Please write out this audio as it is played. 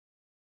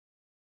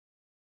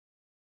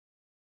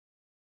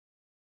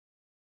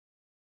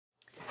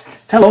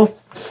Hello,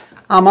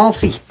 I'm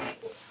Alfie.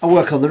 I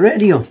work on the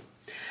radio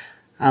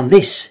and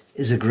this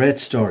is a great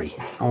story.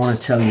 I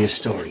want to tell you a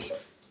story.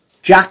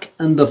 Jack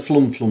and the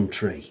Flumflum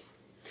Tree.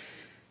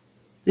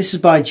 This is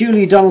by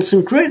Julia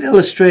Donaldson, great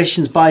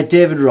illustrations by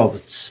David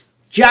Roberts.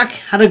 Jack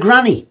had a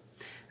granny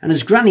and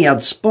his granny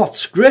had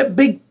spots, great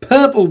big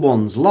purple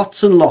ones,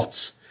 lots and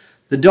lots.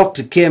 The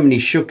doctor came and he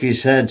shook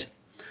his head.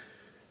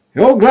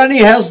 "Your granny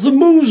has the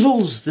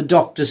measles," the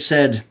doctor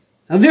said.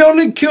 "And the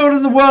only cure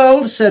in the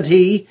world," said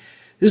he,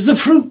 "is the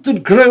fruit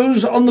that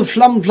grows on the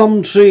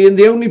Flumflum Tree, and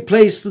the only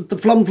place that the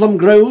Flumflum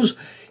grows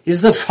is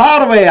the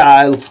faraway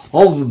Isle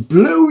of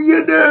Blow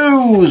Your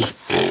Nose."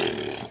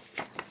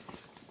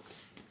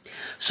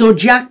 So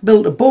Jack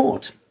built a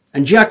boat,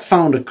 and Jack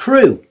found a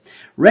crew,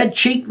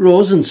 red-cheeked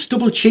Rose and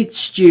stubble-cheeked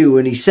Stew,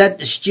 and he said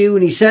to Stew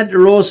and he said to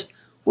Rose,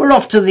 "We're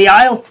off to the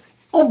Isle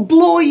of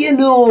Blow Your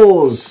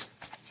Nose."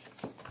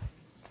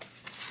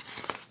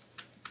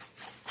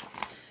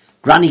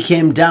 Granny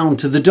came down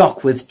to the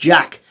dock with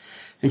Jack,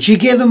 and she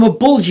gave him a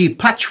bulgy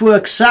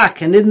patchwork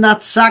sack, and in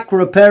that sack were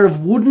a pair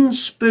of wooden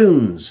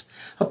spoons,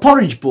 a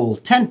porridge bowl,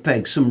 tent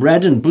pegs, some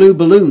red and blue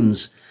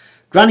balloons,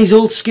 Granny's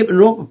old skipping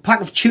rope, a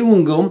pack of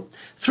chewing gum,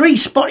 3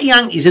 spotty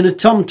Yankees and a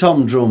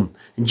tom-tom drum.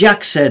 And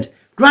Jack said,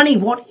 "Granny,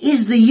 what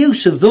is the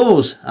use of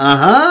those?"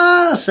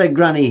 "Aha," said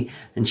Granny,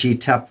 and she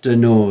tapped her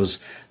nose.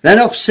 Then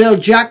off sailed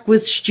Jack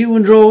with Stew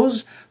and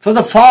Rose for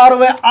the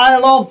faraway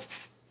Isle of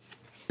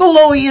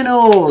Below Your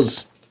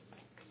Nose.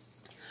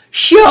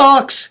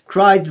 "Sharks,"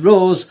 cried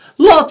Rose.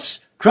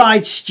 "Lots,"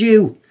 cried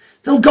Stew.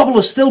 "They'll gobble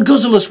us, they'll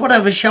guzzle us,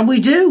 whatever shall we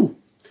do?"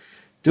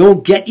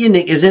 "Don't get your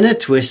knickers in a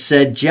twist,"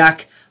 said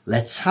Jack.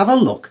 "Let's have a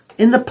look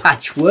in the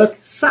patchwork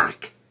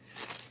sack."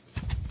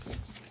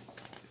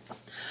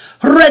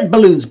 Red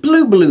balloons,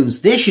 blue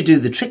balloons, they should do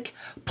the trick.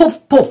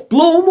 Puff, puff,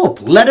 blow 'em up,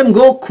 let 'em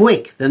go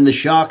quick. Then the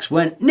sharks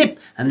went nip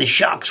and the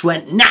sharks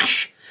went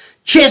nash,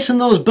 chasing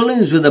those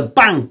balloons with a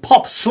bang,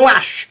 pop,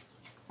 slash.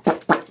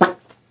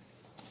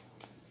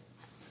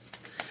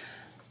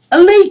 "A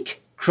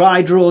leak,"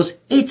 cried Rose.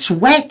 "It's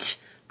wet,"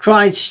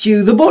 cried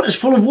Stew. "The boat is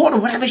full of water,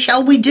 whatever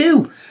shall we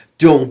do?"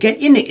 "Don't get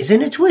your knickers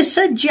in a twist,"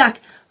 said Jack.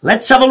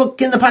 "Let's have a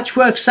look in the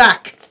patchwork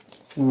sack."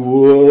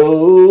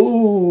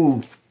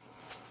 Whoa!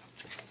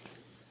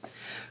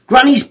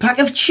 Granny's pack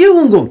of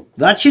chewing gum,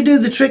 that should do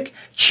the trick.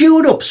 Chew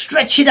it up,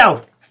 stretch it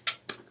out,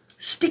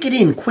 stick it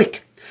in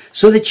quick.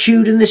 So they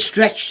chewed and they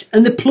stretched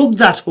and they plugged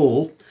that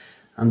hole,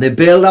 and they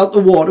bailed out the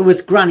water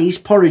with Granny's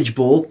porridge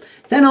bowl.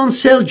 Then on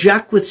sailed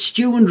Jack with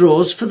Stew and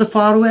Rose for the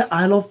faraway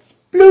Isle of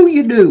Blow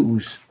Your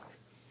Nose.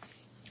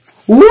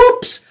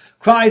 "Whoops!"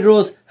 cried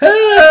Rose.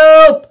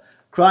 "Help!"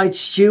 cried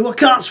Stew. "I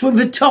can't swim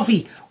for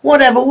toffee.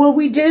 Whatever will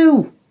we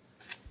do?"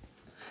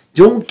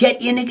 "Don't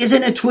get your knickers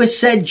in a twist,"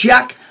 said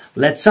Jack.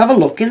 "Let's have a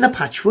look in the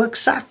patchwork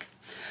sack."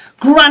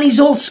 Granny's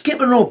old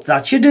skipping rope,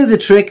 that should do the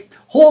trick.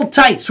 Hold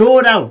tight, throw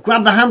it out,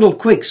 grab the handle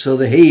quick. So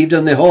they heaved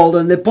and they hauled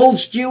and they pulled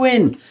Stew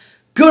in.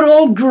 Good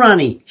old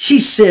Granny,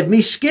 she saved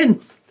me skin.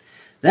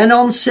 Then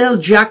on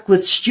sailed Jack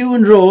with Stew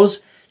and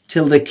Rose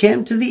till they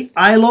came to the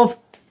Isle of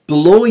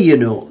Blow Your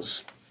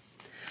Nose.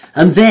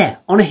 And there,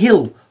 on a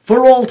hill,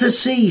 for all to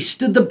see,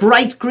 stood the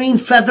bright green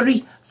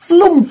feathery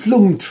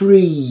Flumflum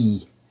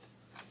Tree.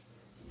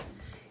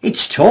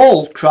 "It's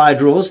tall,"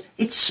 cried Rose.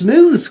 "It's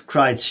smooth,"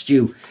 cried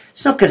Stew.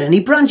 "It's not got any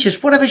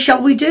branches, whatever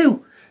shall we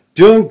do?"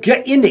 "Don't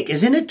get your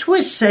knickers in a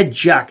twist," said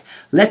Jack.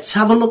 "Let's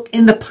have a look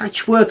in the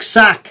patchwork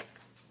sack."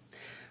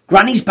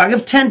 Granny's bag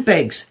of tent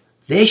pegs,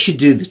 they should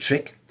do the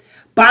trick.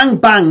 Bang,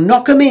 bang,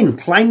 knock 'em in,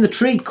 climb the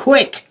tree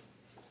quick.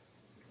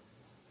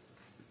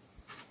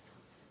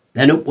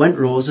 Then up went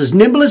Rose, as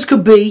nimble as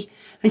could be,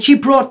 and she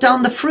brought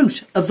down the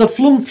fruit of the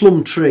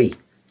Flumflum Tree.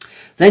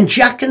 Then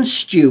Jack and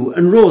Stew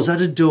and Rose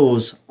had a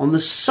doze on the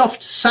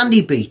soft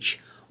sandy beach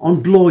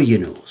on Blow Your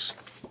Nose.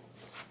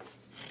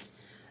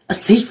 "A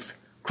thief,"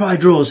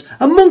 cried Rose.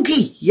 "A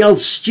monkey," yelled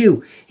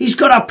Stew. "He's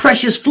got our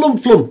precious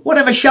Flumflum,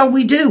 whatever shall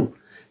we do?"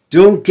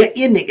 "Don't get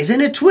your knickers in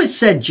a twist,"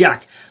 said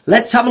Jack.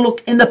 "Let's have a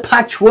look in the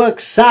patchwork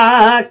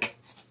sack."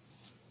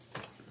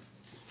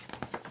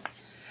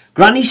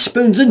 Granny's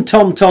spoons and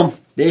tom-tom,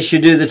 they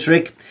should do the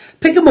trick.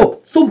 Pick 'em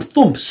up, thump,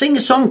 thump, sing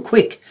a song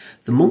quick.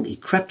 The monkey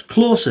crept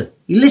closer,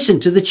 he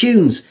listened to the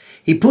tunes.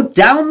 He put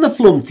down the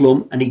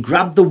Flumflum and he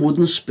grabbed the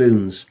wooden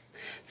spoons.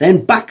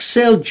 Then back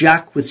sailed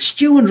Jack with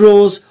Stew and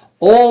Rose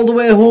all the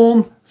way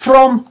home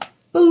from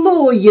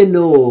Below Your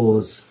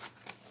Nose.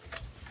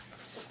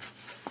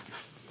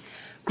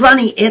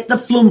 Granny ate the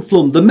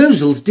Flumflum, the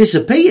measles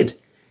disappeared.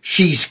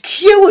 "She's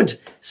cured,"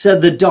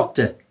 said the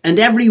doctor, and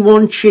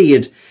everyone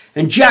cheered.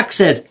 And Jack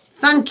said,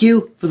 "Thank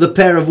you for the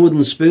pair of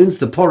wooden spoons,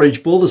 the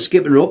porridge bowl, the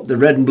skipping rope, the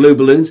red and blue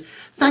balloons.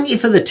 Thank you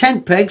for the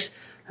tent pegs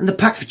and the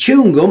pack of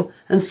chewing gum.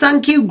 And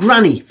thank you,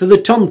 Granny, for the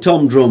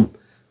tom-tom drum.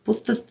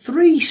 But the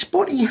 3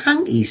 spotty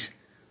hankies,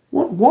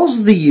 what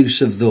was the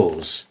use of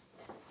those?"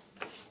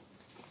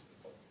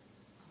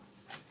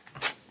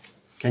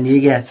 Can you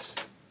guess?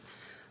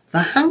 The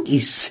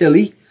hankies,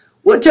 silly,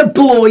 were to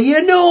blow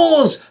your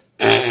nose.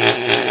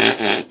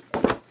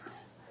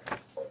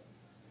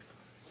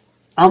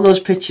 Aren't those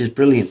pictures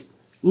brilliant?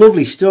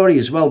 Lovely story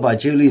as well by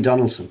Julia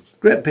Donaldson.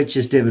 Great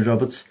pictures, David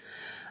Roberts.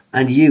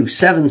 And you,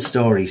 7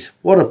 Stories.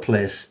 What a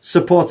place.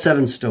 Support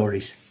 7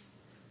 Stories.